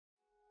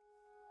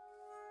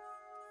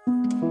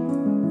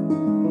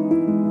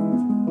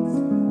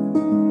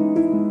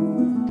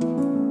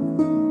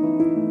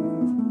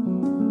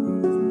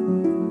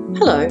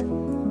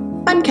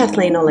Hello, I'm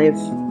Kathleen Olive.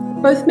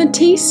 Both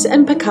Matisse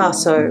and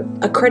Picasso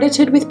are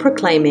credited with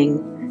proclaiming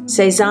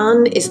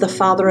Cézanne is the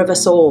father of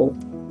us all.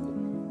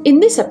 In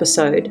this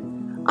episode,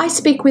 I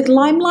speak with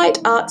Limelight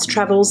Arts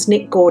Travel's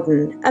Nick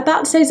Gordon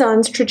about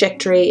Cézanne's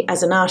trajectory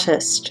as an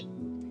artist,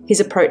 his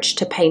approach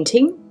to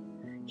painting,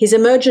 his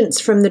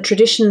emergence from the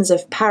traditions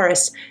of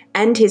Paris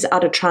and his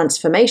utter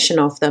transformation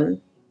of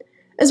them,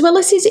 as well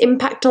as his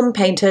impact on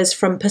painters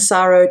from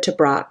Pissarro to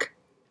Braque.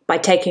 By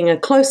taking a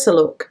closer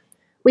look,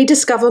 we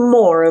discover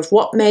more of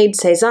what made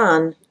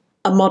Cézanne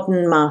a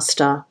modern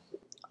master.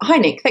 Hi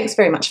Nick, thanks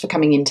very much for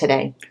coming in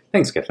today.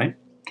 Thanks, Kathleen.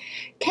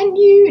 Can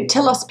you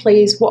tell us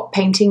please what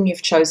painting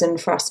you've chosen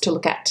for us to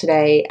look at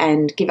today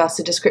and give us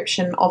a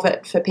description of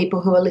it for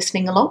people who are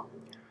listening along?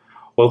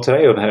 Well,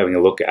 today I'm having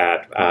a look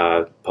at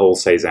Paul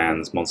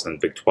Cézanne's Mont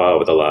Sainte-Victoire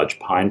with a large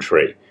pine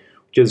tree,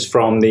 which is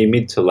from the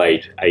mid to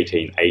late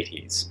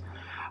 1880s.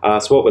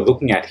 So what we're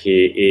looking at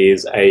here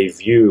is a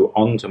view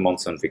onto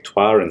Mont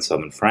Sainte-Victoire in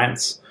southern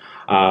France,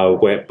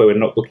 but we're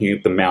not looking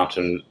at the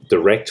mountain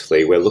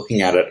directly. We're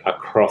looking at it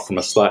across from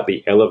a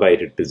slightly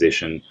elevated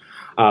position,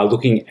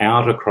 looking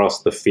out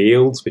across the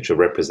fields, which are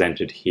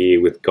represented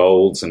here with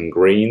golds and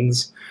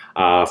greens,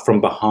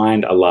 from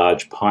behind a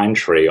large pine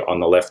tree on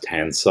the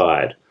left-hand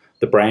side,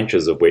 the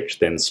branches of which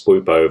then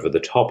swoop over the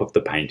top of the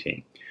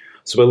painting.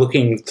 So we're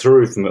looking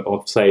through from,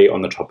 say,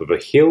 on the top of a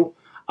hill,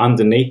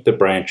 underneath the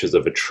branches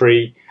of a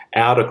tree,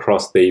 out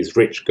across these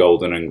rich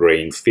golden and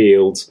green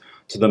fields,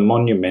 to the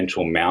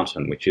monumental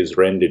mountain, which is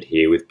rendered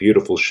here with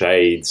beautiful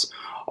shades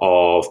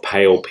of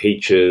pale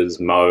peaches,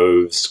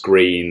 mauves,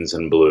 greens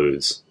and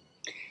blues.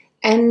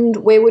 And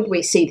where would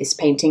we see this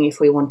painting if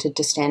we wanted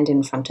to stand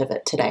in front of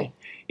it today?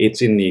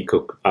 It's in the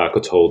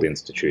Courtauld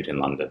Institute in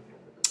London.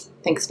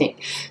 Thanks,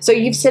 Nick. So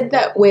you've said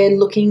that we're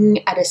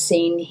looking at a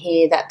scene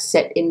here that's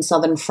set in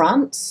southern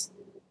France?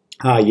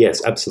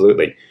 Yes,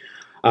 absolutely.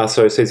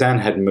 So Cézanne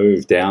had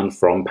moved down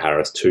from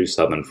Paris to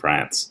southern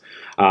France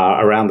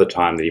around the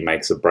time that he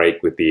makes a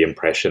break with the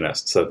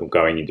Impressionists, so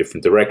going in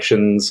different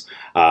directions.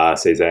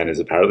 Cézanne is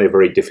apparently a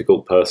very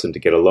difficult person to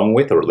get along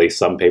with, or at least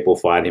some people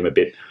find him a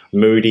bit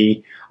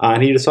moody,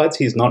 and he decides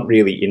he's not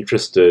really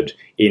interested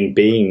in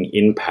being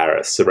in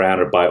Paris,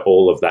 surrounded by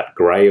all of that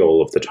grey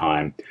all of the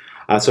time.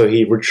 So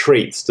he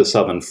retreats to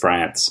southern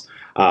France,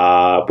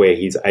 where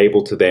he's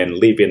able to then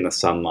live in the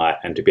sunlight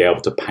and to be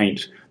able to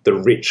paint the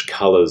rich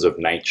colours of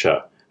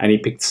nature. And he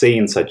picked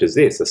scenes such as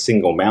this, a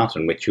single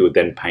mountain, which he would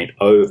then paint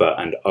over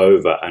and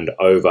over and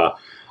over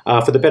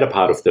for the better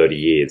part of 30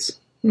 years.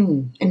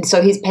 And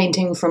so he's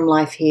painting from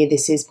life here.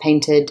 This is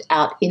painted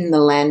out in the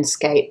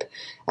landscape,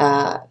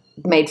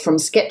 made from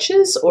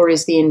sketches, or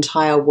is the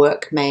entire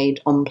work made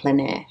en plein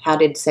air? How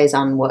did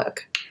Cézanne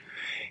work?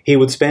 He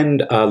would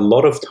spend a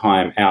lot of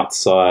time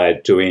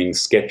outside doing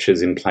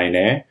sketches in plein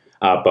air,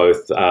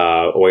 both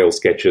oil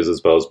sketches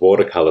as well as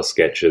watercolour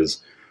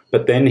sketches.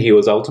 But then he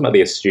was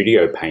ultimately a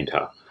studio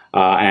painter.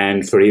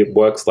 And for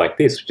works like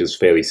this, which is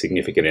fairly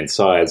significant in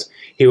size,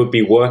 he would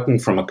be working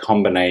from a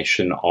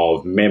combination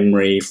of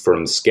memory,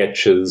 from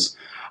sketches.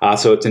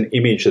 So it's an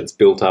image that's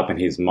built up in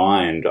his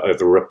mind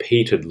over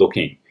repeated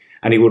looking.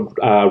 And he would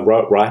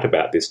write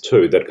about this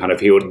too, that kind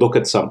of he would look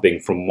at something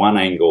from one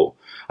angle,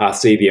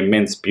 see the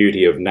immense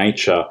beauty of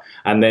nature,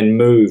 and then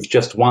move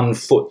just 1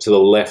 foot to the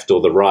left or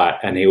the right,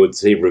 and he would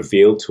see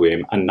revealed to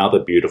him another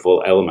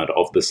beautiful element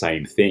of the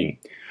same thing.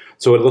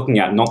 So we're looking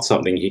at not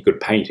something he could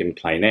paint in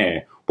plein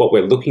air. What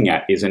we're looking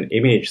at is an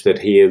image that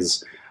he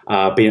has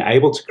been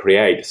able to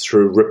create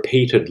through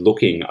repeated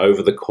looking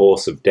over the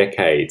course of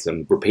decades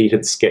and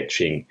repeated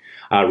sketching,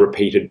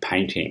 repeated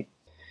painting.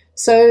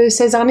 So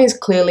Cézanne is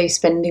clearly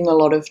spending a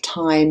lot of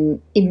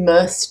time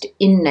immersed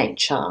in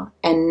nature,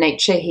 and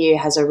nature here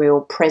has a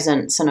real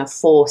presence and a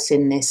force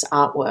in this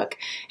artwork.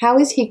 How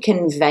is he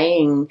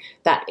conveying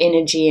that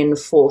energy and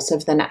force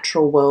of the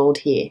natural world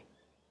here?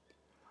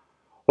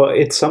 Well,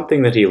 it's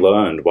something that he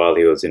learned while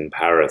he was in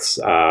Paris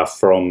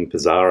from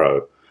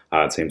Pissarro.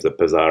 It seems that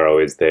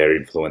Pissarro is there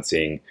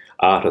influencing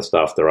artist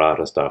after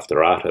artist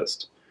after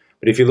artist.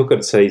 But if you look at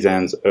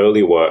Cézanne's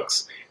early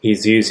works,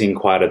 he's using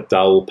quite a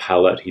dull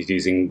palette. He's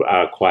using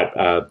quite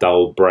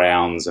dull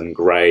browns and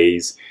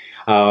greys,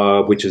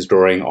 which is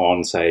drawing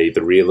on, say,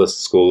 the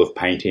realist school of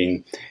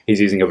painting. He's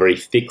using a very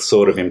thick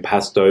sort of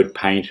impastoed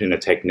paint in a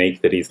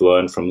technique that he's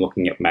learned from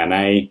looking at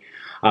Manet.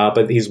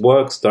 But his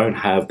works don't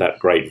have that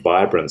great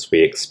vibrance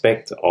we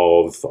expect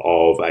of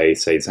a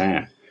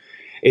Cézanne.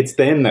 It's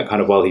then that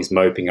kind of while he's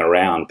moping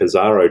around,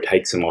 Pissarro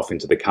takes him off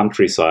into the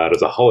countryside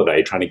as a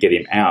holiday, trying to get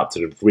him out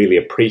to really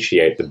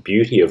appreciate the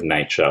beauty of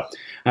nature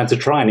and to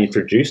try and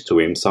introduce to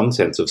him some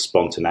sense of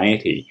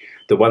spontaneity,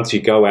 that once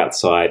you go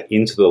outside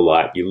into the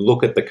light, you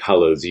look at the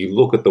colours, you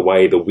look at the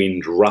way the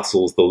wind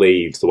rustles the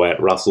leaves, the way it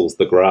rustles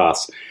the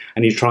grass,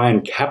 and you try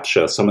and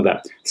capture some of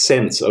that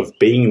sense of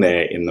being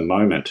there in the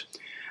moment.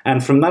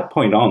 And from that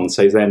point on,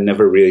 Cézanne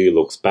never really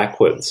looks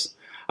backwards.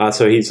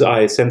 So his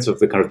sense of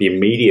the kind of the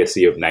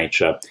immediacy of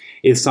nature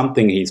is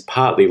something he's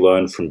partly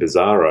learned from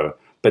Pizarro,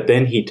 but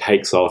then he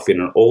takes off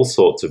in all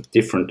sorts of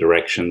different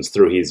directions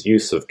through his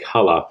use of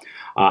colour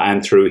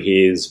and through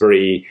his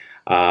very,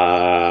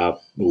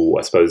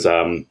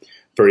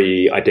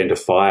 very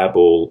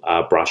identifiable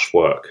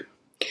brushwork.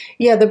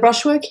 Yeah, the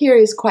brushwork here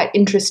is quite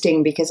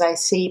interesting because I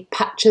see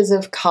patches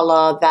of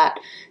colour that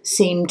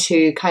seem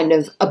to kind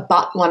of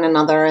abut one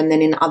another, and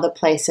then in other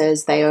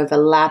places they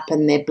overlap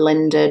and they're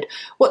blended.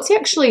 What's he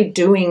actually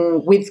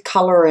doing with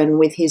colour and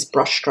with his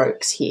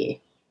brushstrokes here?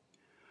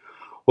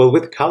 Well,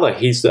 with colour,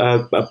 he's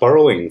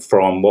borrowing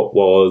from what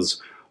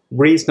was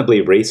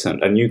reasonably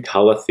recent, a new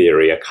colour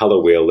theory, a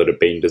colour wheel that had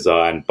been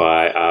designed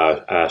by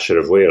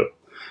Chervuil.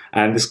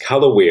 And this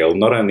colour wheel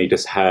not only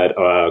just had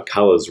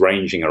colours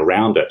ranging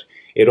around it,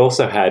 it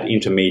also had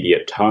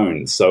intermediate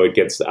tones, so it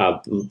gets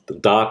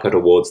darker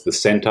towards the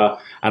centre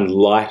and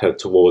lighter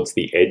towards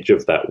the edge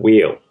of that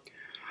wheel.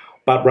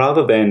 But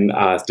rather than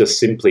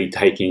just simply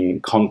taking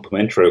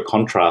complementary or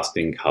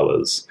contrasting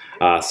colours,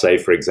 say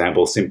for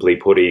example simply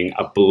putting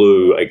a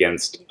blue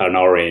against an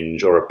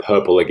orange or a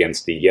purple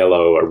against a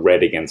yellow, a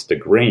red against a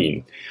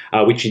green,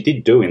 which he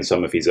did do in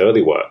some of his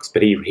early works,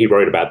 but he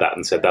wrote about that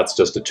and said that's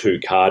just a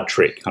two-card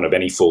trick, kind of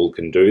any fool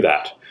can do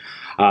that.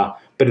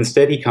 But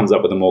instead he comes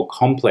up with a more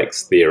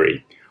complex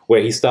theory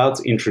where he starts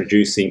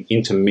introducing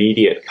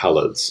intermediate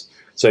colours.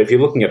 So if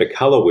you're looking at a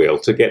colour wheel,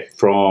 to get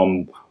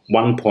from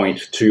one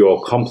point to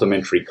your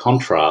complementary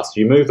contrast,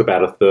 you move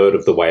about a third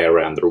of the way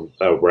around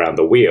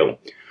the wheel.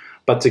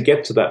 But to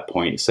get to that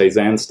point,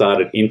 Cézanne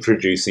started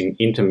introducing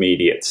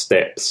intermediate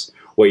steps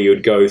where you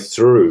would go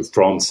through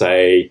from,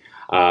 say,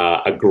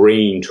 a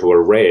green to a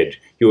red.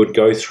 You would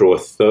go through a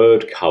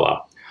third colour.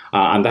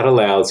 And that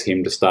allows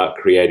him to start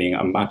creating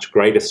a much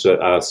greater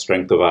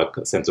strength of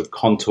a sense of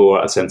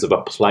contour, a sense of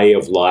a play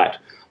of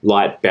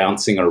light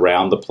bouncing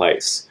around the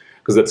place.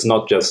 Because it's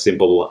not just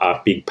simple a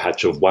big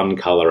patch of one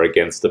colour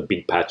against a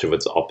big patch of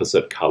its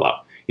opposite colour.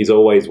 He's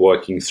always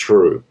working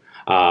through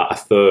a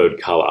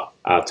third colour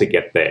to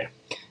get there.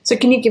 So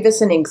can you give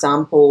us an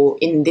example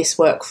in this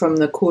work from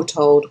the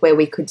Courtauld where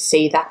we could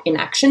see that in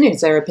action?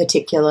 Is there a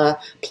particular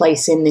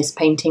place in this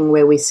painting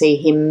where we see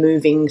him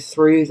moving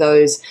through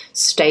those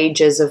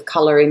stages of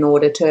colour in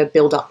order to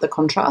build up the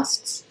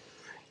contrasts?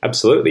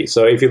 Absolutely.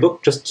 So if you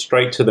look just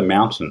straight to the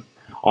mountain,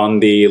 on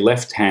the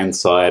left-hand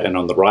side and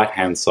on the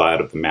right-hand side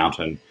of the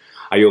mountain,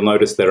 you'll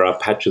notice there are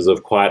patches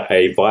of quite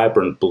a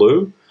vibrant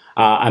blue,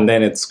 and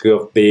then it's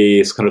got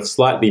this kind of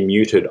slightly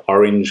muted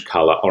orange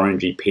colour,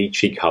 orangey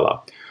peachy colour.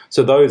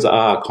 So those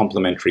are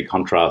complementary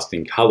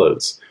contrasting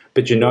colours.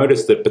 But you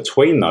notice that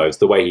between those,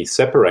 the way he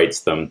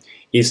separates them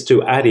is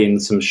to add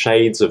in some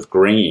shades of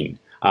green,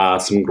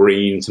 some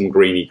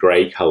greeny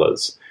grey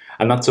colours.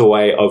 And that's a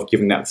way of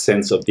giving that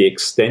sense of the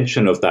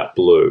extension of that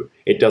blue.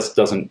 It just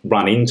doesn't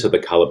run into the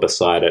colour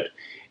beside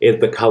it.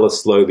 The colour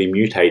slowly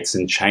mutates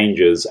and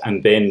changes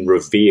and then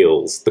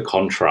reveals the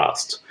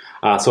contrast.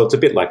 So it's a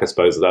bit like, I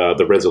suppose,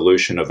 the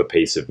resolution of a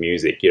piece of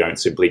music. You don't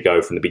simply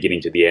go from the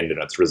beginning to the end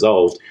and it's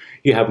resolved.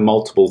 You have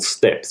multiple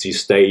steps. You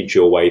stage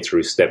your way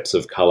through steps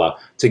of colour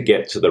to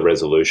get to the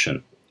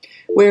resolution.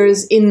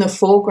 Whereas in the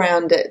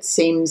foreground, it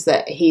seems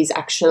that he's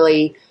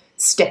actually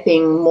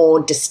stepping more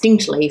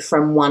distinctly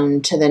from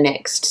one to the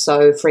next.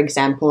 So, for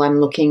example, I'm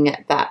looking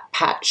at that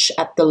patch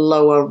at the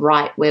lower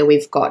right where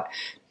we've got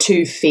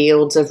two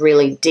fields of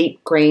really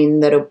deep green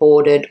that are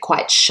bordered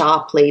quite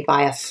sharply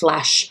by a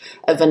flash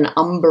of an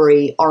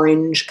umbery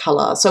orange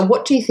colour. So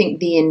what do you think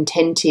the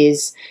intent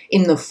is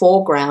in the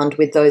foreground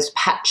with those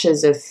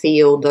patches of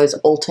field, those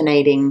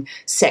alternating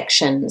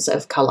sections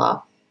of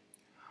colour?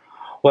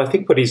 Well, I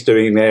think what he's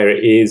doing there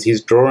is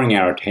he's drawing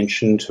our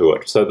attention to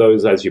it. So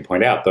those, as you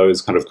point out,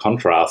 those kind of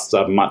contrasts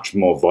are much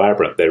more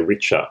vibrant, they're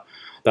richer.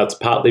 That's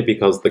partly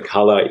because the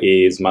colour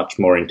is much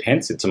more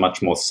intense. It's a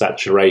much more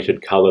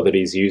saturated colour that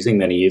he's using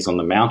than he is on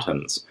the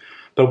mountains.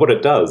 But what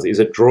it does is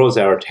it draws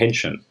our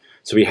attention.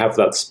 So we have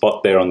that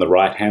spot there on the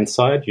right-hand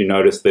side. You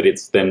notice that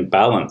it's then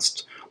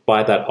balanced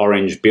by that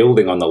orange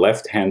building on the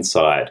left-hand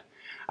side.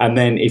 And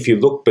then if you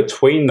look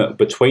between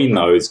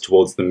those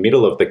towards the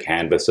middle of the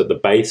canvas at the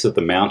base of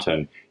the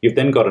mountain, you've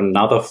then got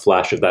another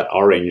flash of that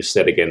orange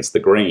set against the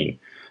green.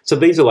 So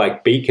these are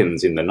like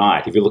beacons in the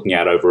night. If you're looking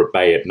out over a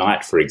bay at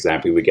night, for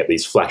example, we get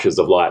these flashes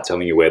of light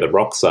telling you where the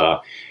rocks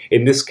are.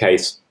 In this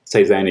case,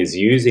 Cézanne is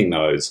using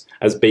those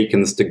as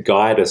beacons to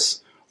guide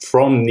us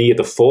from near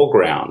the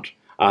foreground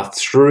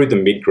through the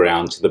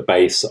midground to the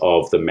base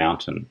of the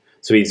mountain.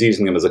 So he's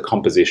using them as a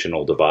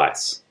compositional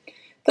device.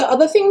 The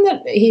other thing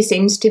that he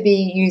seems to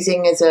be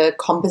using as a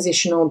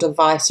compositional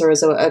device or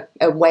as a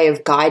way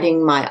of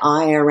guiding my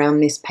eye around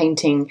this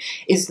painting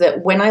is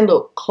that when I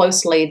look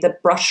closely, the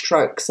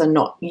brushstrokes are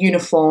not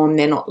uniform,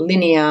 they're not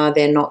linear,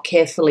 they're not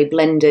carefully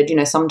blended. You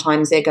know,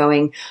 sometimes they're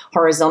going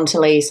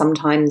horizontally,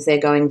 sometimes they're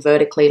going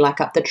vertically,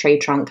 like up the tree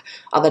trunk.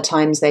 Other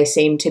times they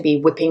seem to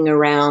be whipping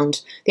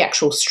around, the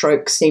actual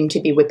strokes seem to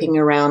be whipping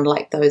around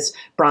like those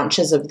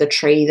branches of the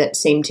tree that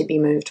seem to be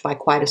moved by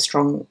quite a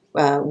strong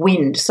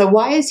wind. So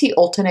why is he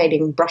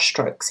alternating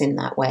brushstrokes in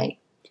that way?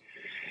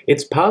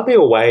 It's partly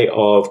a way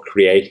of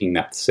creating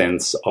that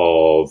sense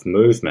of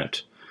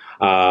movement.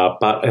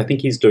 But I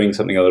think he's doing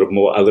something a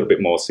little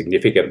bit more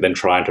significant than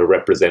trying to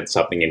represent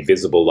something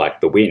invisible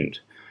like the wind.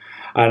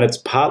 And it's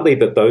partly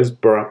that those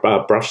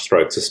brush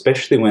strokes,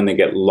 especially when they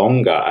get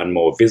longer and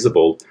more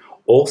visible,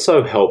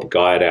 also help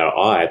guide our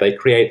eye. They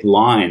create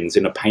lines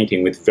in a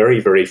painting with very,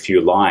 very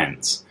few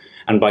lines.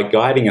 And by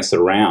guiding us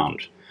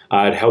around,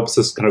 it helps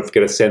us kind of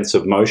get a sense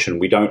of motion.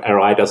 Our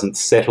eye doesn't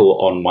settle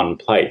on one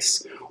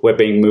place. We're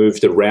being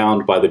moved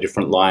around by the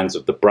different lines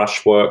of the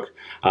brushwork,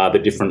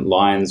 the different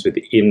lines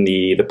within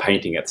the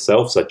painting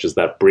itself, such as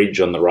that bridge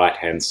on the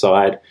right-hand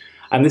side.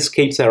 And this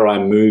keeps our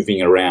eye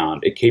moving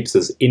around. It keeps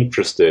us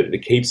interested.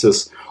 It keeps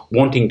us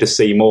wanting to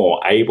see more,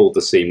 able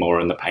to see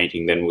more in the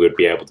painting than we would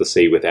be able to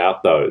see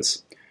without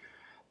those.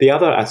 The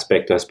other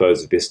aspect, I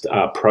suppose, of this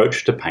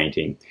approach to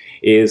painting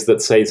is that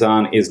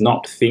Cézanne is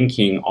not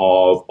thinking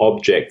of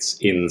objects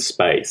in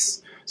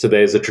space. So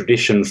there's a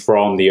tradition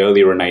from the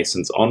early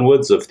Renaissance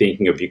onwards of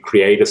thinking of you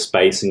create a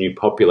space and you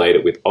populate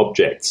it with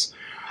objects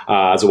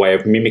as a way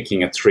of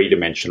mimicking a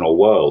three-dimensional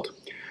world.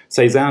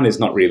 Cézanne is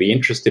not really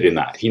interested in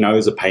that. He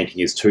knows a painting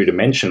is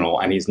two-dimensional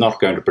and he's not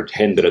going to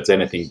pretend that it's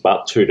anything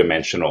but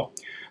two-dimensional.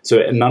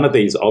 So none of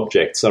these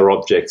objects are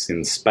objects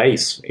in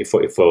space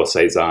for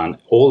Cézanne.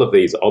 All of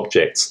these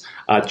objects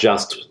are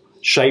just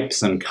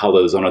shapes and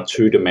colours on a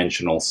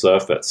two-dimensional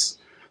surface.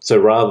 So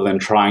rather than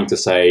trying to,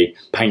 say,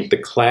 paint the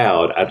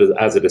cloud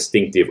as a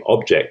distinctive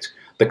object,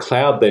 the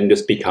cloud then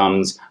just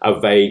becomes a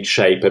vague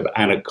shape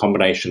and a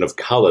combination of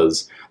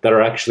colours that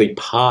are actually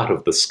part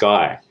of the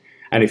sky.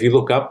 And if you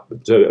look up,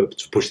 to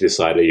push this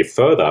idea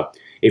further,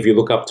 if you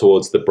look up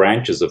towards the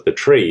branches of the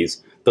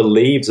trees, the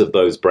leaves of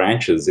those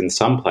branches in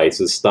some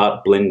places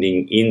start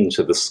blending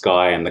into the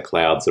sky and the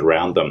clouds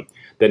around them.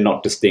 They're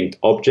not distinct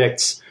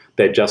objects,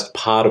 they're just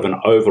part of an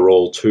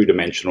overall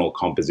two-dimensional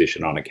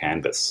composition on a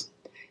canvas.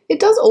 It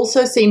does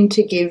also seem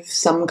to give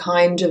some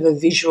kind of a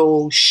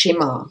visual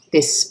shimmer,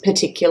 this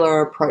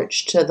particular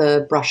approach to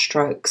the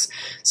brushstrokes,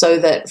 so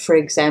that, for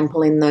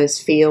example, in those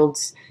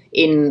fields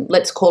in,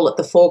 let's call it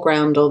the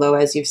foreground, although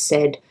as you've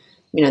said,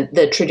 you know,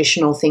 the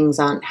traditional things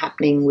aren't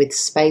happening with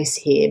space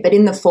here, but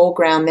in the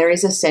foreground there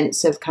is a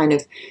sense of kind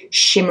of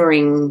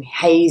shimmering,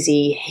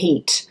 hazy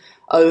heat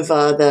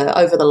over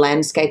the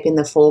landscape in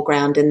the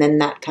foreground, and then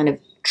that kind of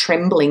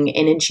trembling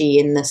energy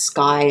in the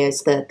sky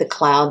as the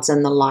clouds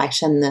and the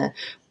light and the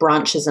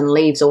branches and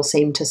leaves all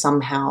seem to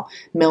somehow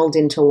meld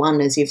into one,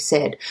 as you've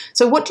said.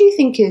 So what do you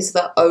think is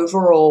the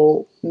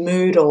overall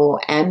mood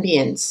or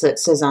ambience that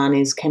Cézanne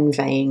is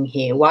conveying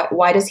here?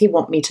 Why does he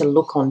want me to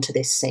look onto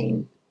this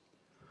scene?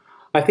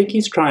 I think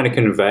he's trying to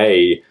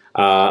convey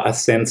a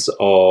sense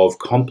of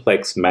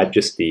complex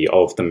majesty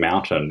of the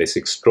mountain, this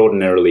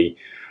extraordinarily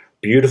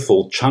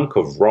beautiful chunk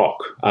of rock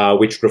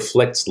which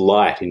reflects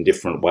light in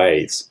different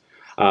ways.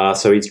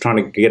 So he's trying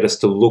to get us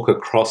to look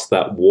across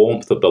that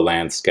warmth of the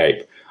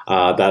landscape,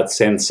 that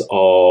sense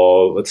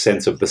of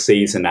the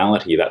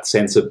seasonality, that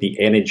sense of the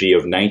energy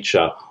of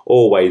nature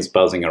always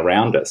buzzing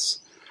around us.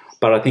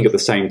 But I think at the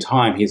same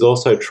time, he's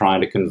also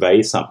trying to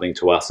convey something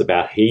to us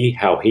about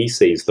how he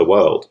sees the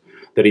world,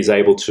 that he's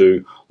able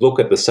to look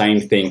at the same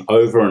thing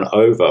over and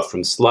over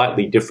from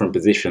slightly different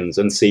positions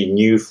and see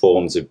new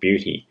forms of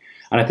beauty.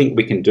 And I think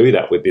we can do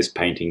that with this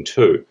painting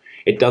too.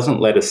 It doesn't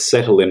let us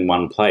settle in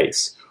one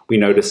place. We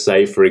notice,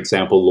 say, for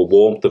example, the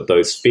warmth of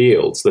those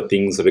fields, the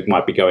things that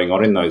might be going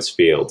on in those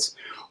fields.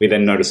 We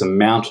then notice a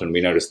mountain, we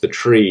notice the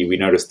tree, we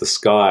notice the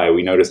sky,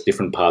 we notice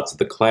different parts of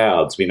the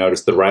clouds, we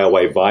notice the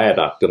railway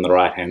viaduct on the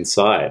right-hand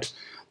side,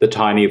 the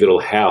tiny little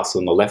house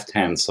on the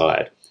left-hand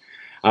side.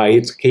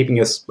 It's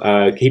keeping us,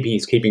 I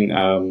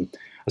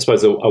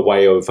suppose, a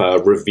way of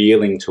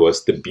revealing to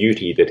us the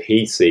beauty that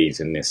he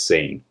sees in this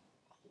scene.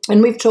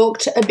 And we've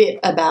talked a bit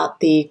about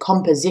the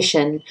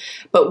composition,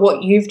 but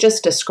what you've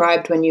just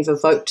described when you've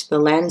evoked the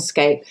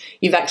landscape,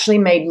 you've actually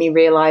made me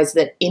realise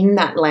that in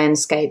that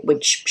landscape,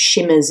 which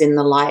shimmers in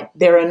the light,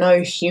 there are no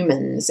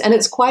humans. And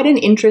it's quite an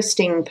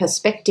interesting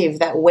perspective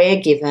that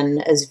we're given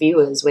as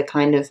viewers. We're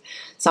kind of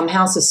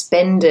somehow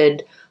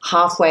suspended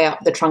halfway up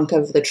the trunk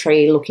of the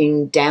tree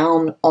looking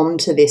down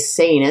onto this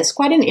scene. It's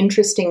quite an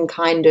interesting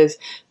kind of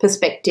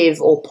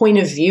perspective or point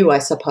of view, I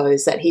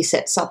suppose, that he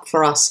sets up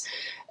for us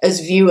as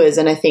viewers,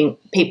 and I think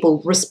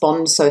people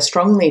respond so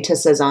strongly to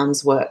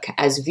Cézanne's work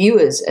as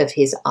viewers of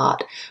his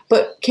art.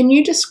 But can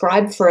you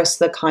describe for us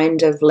the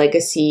kind of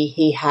legacy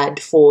he had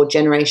for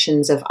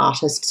generations of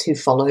artists who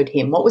followed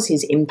him? What was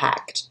his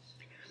impact?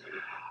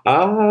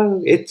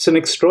 It's an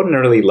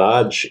extraordinarily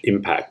large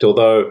impact,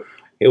 although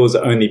it was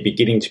only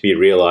beginning to be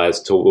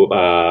realised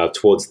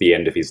towards the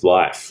end of his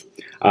life.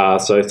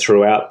 So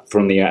throughout,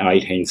 from the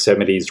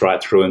 1870s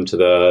right through into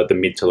the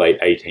mid to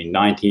late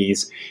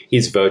 1890s,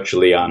 he's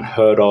virtually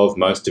unheard of.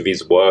 Most of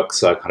his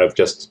works are kind of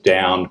just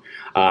down,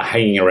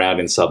 hanging around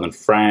in southern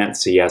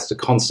France. He has to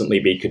constantly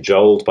be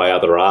cajoled by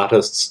other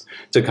artists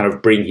to kind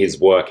of bring his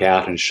work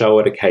out and show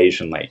it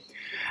occasionally.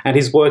 And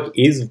his work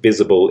is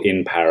visible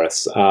in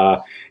Paris.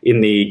 In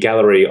the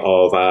gallery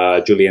of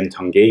Julien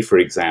Tanguy, for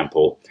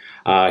example,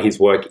 His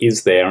work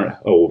is there,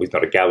 or it's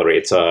not a gallery,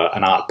 it's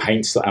an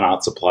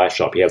art supply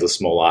shop. He has a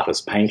small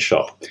artist paint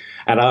shop.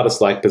 And artists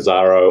like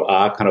Pissarro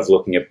are kind of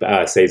looking at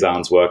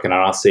Cézanne's work and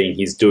are seeing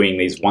he's doing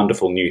these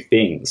wonderful new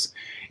things.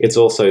 It's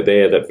also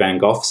there that Van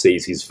Gogh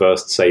sees his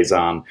first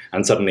Cézanne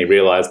and suddenly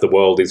realizes the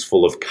world is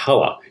full of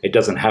colour. It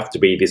doesn't have to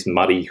be this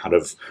muddy kind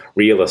of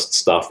realist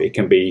stuff. It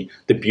can be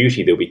the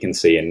beauty that we can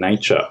see in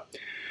nature.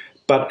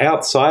 But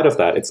outside of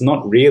that, it's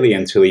not really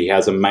until he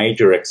has a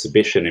major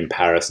exhibition in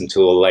Paris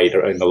until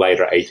in the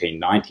later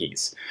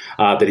 1890s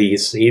that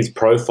his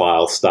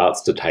profile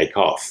starts to take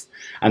off.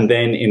 And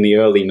then in the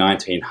early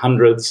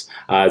 1900s,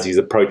 as he's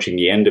approaching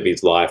the end of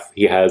his life,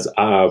 he has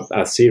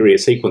a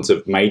sequence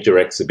of major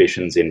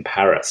exhibitions in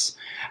Paris.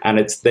 And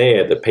it's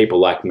there that people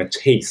like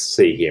Matisse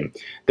see him,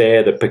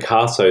 there that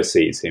Picasso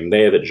sees him,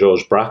 there that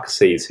Georges Braque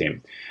sees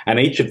him. And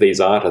each of these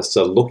artists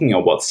are looking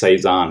at what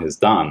Cézanne has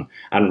done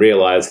and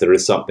realize there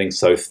is something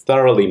so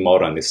thoroughly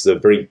modern. This is a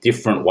very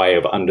different way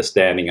of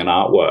understanding an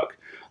artwork,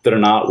 that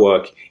an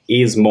artwork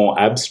is more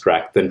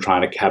abstract than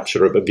trying to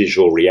capture a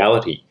visual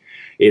reality.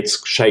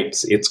 Its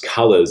shapes, its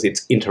colours,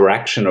 its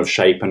interaction of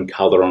shape and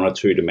colour on a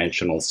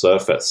two-dimensional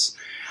surface.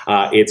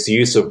 Its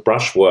use of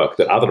brushwork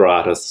that other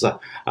artists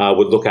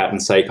would look at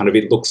and say, kind of,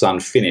 it looks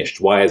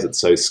unfinished. Why is it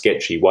so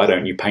sketchy? Why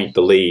don't you paint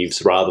the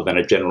leaves rather than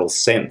a general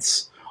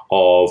sense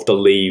of the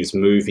leaves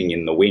moving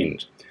in the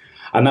wind?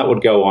 And that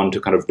would go on to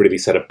kind of really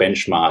set a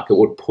benchmark. It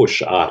would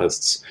push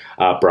artists,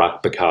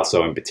 Braque,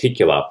 Picasso in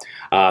particular,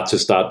 to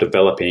start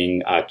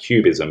developing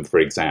cubism, for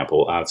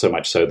example, so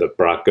much so that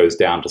Braque goes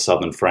down to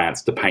southern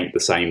France to paint the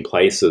same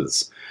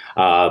places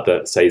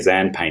that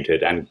Cézanne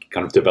painted and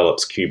kind of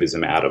develops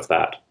cubism out of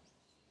that.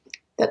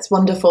 That's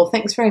wonderful.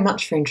 Thanks very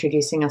much for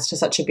introducing us to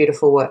such a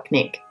beautiful work,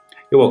 Nick.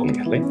 You're welcome,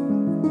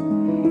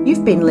 Kathleen.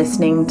 You've been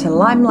listening to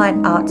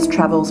Limelight Arts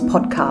Travels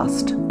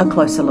podcast, A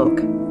Closer Look.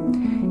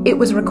 It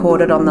was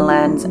recorded on the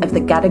lands of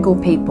the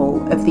Gadigal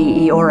people of the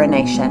Eora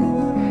Nation,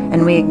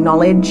 and we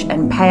acknowledge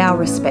and pay our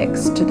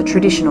respects to the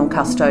traditional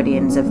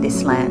custodians of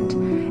this land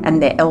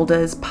and their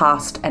elders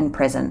past and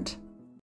present.